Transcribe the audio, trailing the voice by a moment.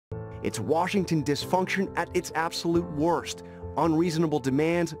It's Washington dysfunction at its absolute worst. Unreasonable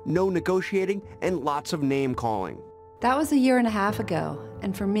demands, no negotiating, and lots of name-calling. That was a year and a half ago,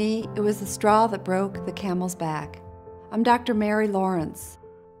 and for me, it was the straw that broke the camel's back. I'm Dr. Mary Lawrence.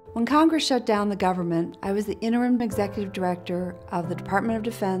 When Congress shut down the government, I was the interim executive director of the Department of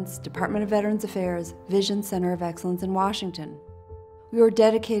Defense, Department of Veterans Affairs, Vision Center of Excellence in Washington. We were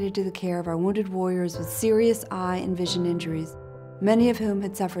dedicated to the care of our wounded warriors with serious eye and vision injuries, many of whom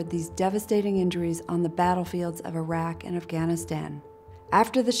had suffered these devastating injuries on the battlefields of Iraq and Afghanistan.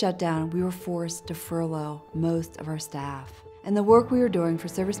 After the shutdown, we were forced to furlough most of our staff, and the work we were doing for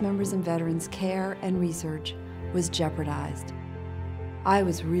service members and veterans' care and research was jeopardized. I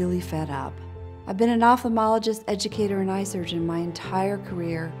was really fed up. I've been an ophthalmologist, educator, and eye surgeon my entire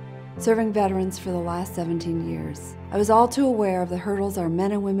career, serving veterans for the last 17 years. I was all too aware of the hurdles our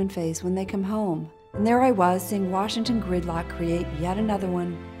men and women face when they come home. And there I was, seeing Washington gridlock create yet another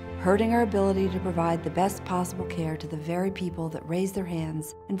one, hurting our ability to provide the best possible care to the very people that raised their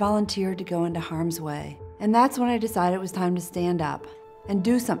hands and volunteered to go into harm's way. And that's when I decided it was time to stand up and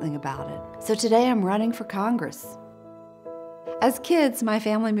do something about it. So today I'm running for Congress. As kids, my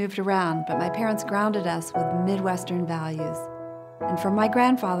family moved around, but my parents grounded us with Midwestern values. And from my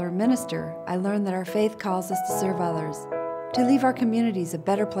grandfather, a minister, I learned that our faith calls us to serve others, to leave our communities a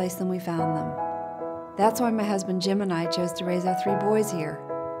better place than we found them. That's why my husband Jim and I chose to raise our 3 boys here,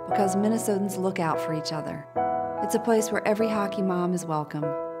 because Minnesotans look out for each other. It's a place where every hockey mom is welcome,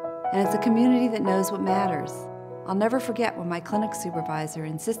 and it's a community that knows what matters. I'll never forget when my clinic supervisor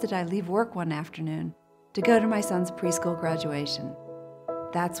insisted I leave work one afternoon to go to my son's preschool graduation.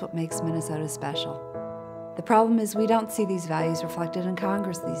 That's what makes Minnesota special. The problem is we don't see these values reflected in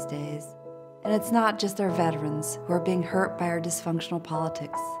Congress these days. And it's not just our veterans who are being hurt by our dysfunctional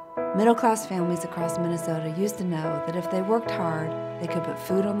politics. Middle-class families across Minnesota used to know that if they worked hard, they could put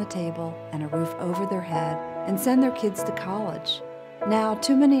food on the table and a roof over their head and send their kids to college. Now,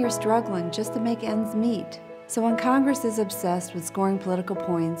 too many are struggling just to make ends meet. So when Congress is obsessed with scoring political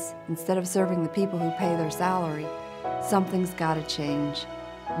points instead of serving the people who pay their salary, something's gotta change.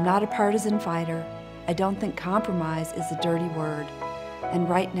 I'm not a partisan fighter. I don't think compromise is a dirty word. And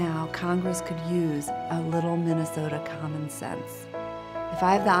right now, Congress could use a little Minnesota common sense. If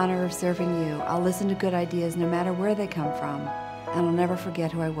I have the honor of serving you, I'll listen to good ideas no matter where they come from, and I'll never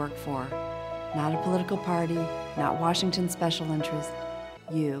forget who I work for. Not a political party, not Washington's special interest,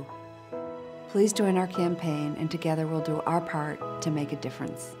 you. Please join our campaign, and together we'll do our part to make a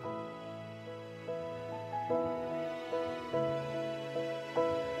difference.